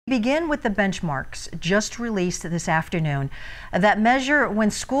Begin with the benchmarks just released this afternoon that measure when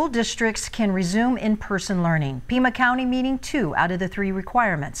school districts can resume in-person learning. Pima County meeting 2 out of the 3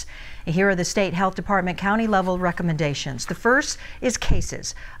 requirements. Here are the State Health Department county level recommendations. The first is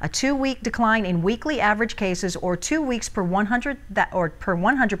cases, a 2-week decline in weekly average cases, or 2 weeks per 100 per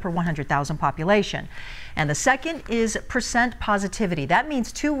 100,000 population. And the second is percent positivity. That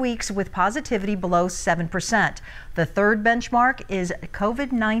means 2 weeks with positivity below 7%. The third benchmark is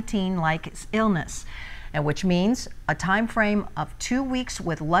COVID-19-like illness, and which means a time frame of 2 weeks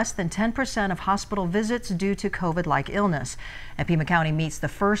with less than 10% of hospital visits due to COVID-like illness. And Pima County meets the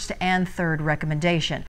first and third recommendation.